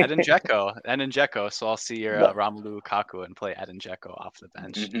 Edin Dzeko. So I'll see your Romelu Lukaku and play Edin Dzeko off the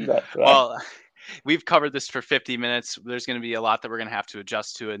bench. Mm-hmm. Right. Well, we've covered this for 50 minutes. There's going to be a lot that we're going to have to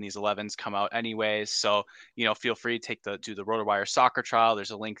adjust to, and these 11s come out anyways. So, feel free to do the RotoWire soccer trial. There's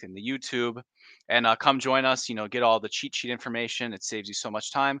a link in the YouTube, and come join us. Get all the cheat sheet information. It saves you so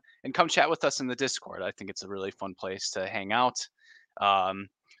much time, and come chat with us in the Discord. I think it's a really fun place to hang out.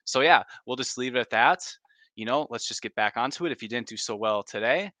 So yeah, we'll just leave it at that. Let's just get back onto it. If you didn't do so well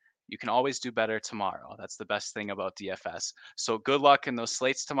today, you can always do better tomorrow. That's the best thing about DFS. So good luck in those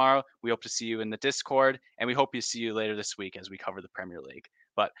slates tomorrow. We hope to see you in the Discord, and we hope to see you later this week as we cover the Premier League.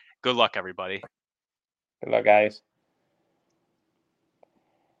 But good luck, everybody. Good luck, guys.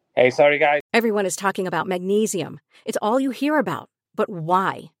 Hey, sorry, guys. Everyone is talking about magnesium. It's all you hear about. But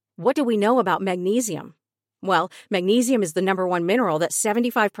why? What do we know about magnesium? Well, magnesium is the #1 mineral that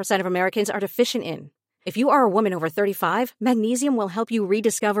 75% of Americans are deficient in. If you are a woman over 35, magnesium will help you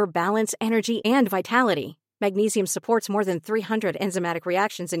rediscover balance, energy, and vitality. Magnesium supports more than 300 enzymatic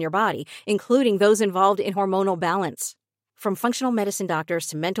reactions in your body, including those involved in hormonal balance. From functional medicine doctors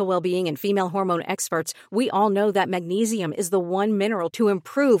to mental well-being and female hormone experts, we all know that magnesium is the one mineral to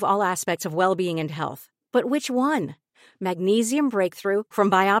improve all aspects of well-being and health. But which one? Magnesium Breakthrough from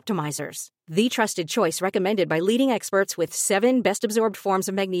Bioptimizers, the trusted choice recommended by leading experts with 7 best-absorbed forms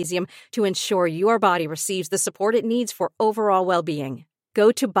of magnesium to ensure your body receives the support it needs for overall well-being.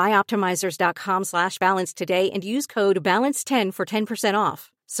 Go to bioptimizers.com/balance today and use code BALANCE10 for 10%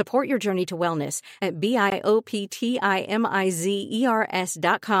 off. Support your journey to wellness at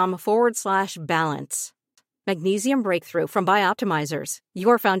bioptimizers.com/balance. Magnesium Breakthrough from Bioptimizers,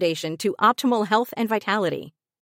 your foundation to optimal health and vitality.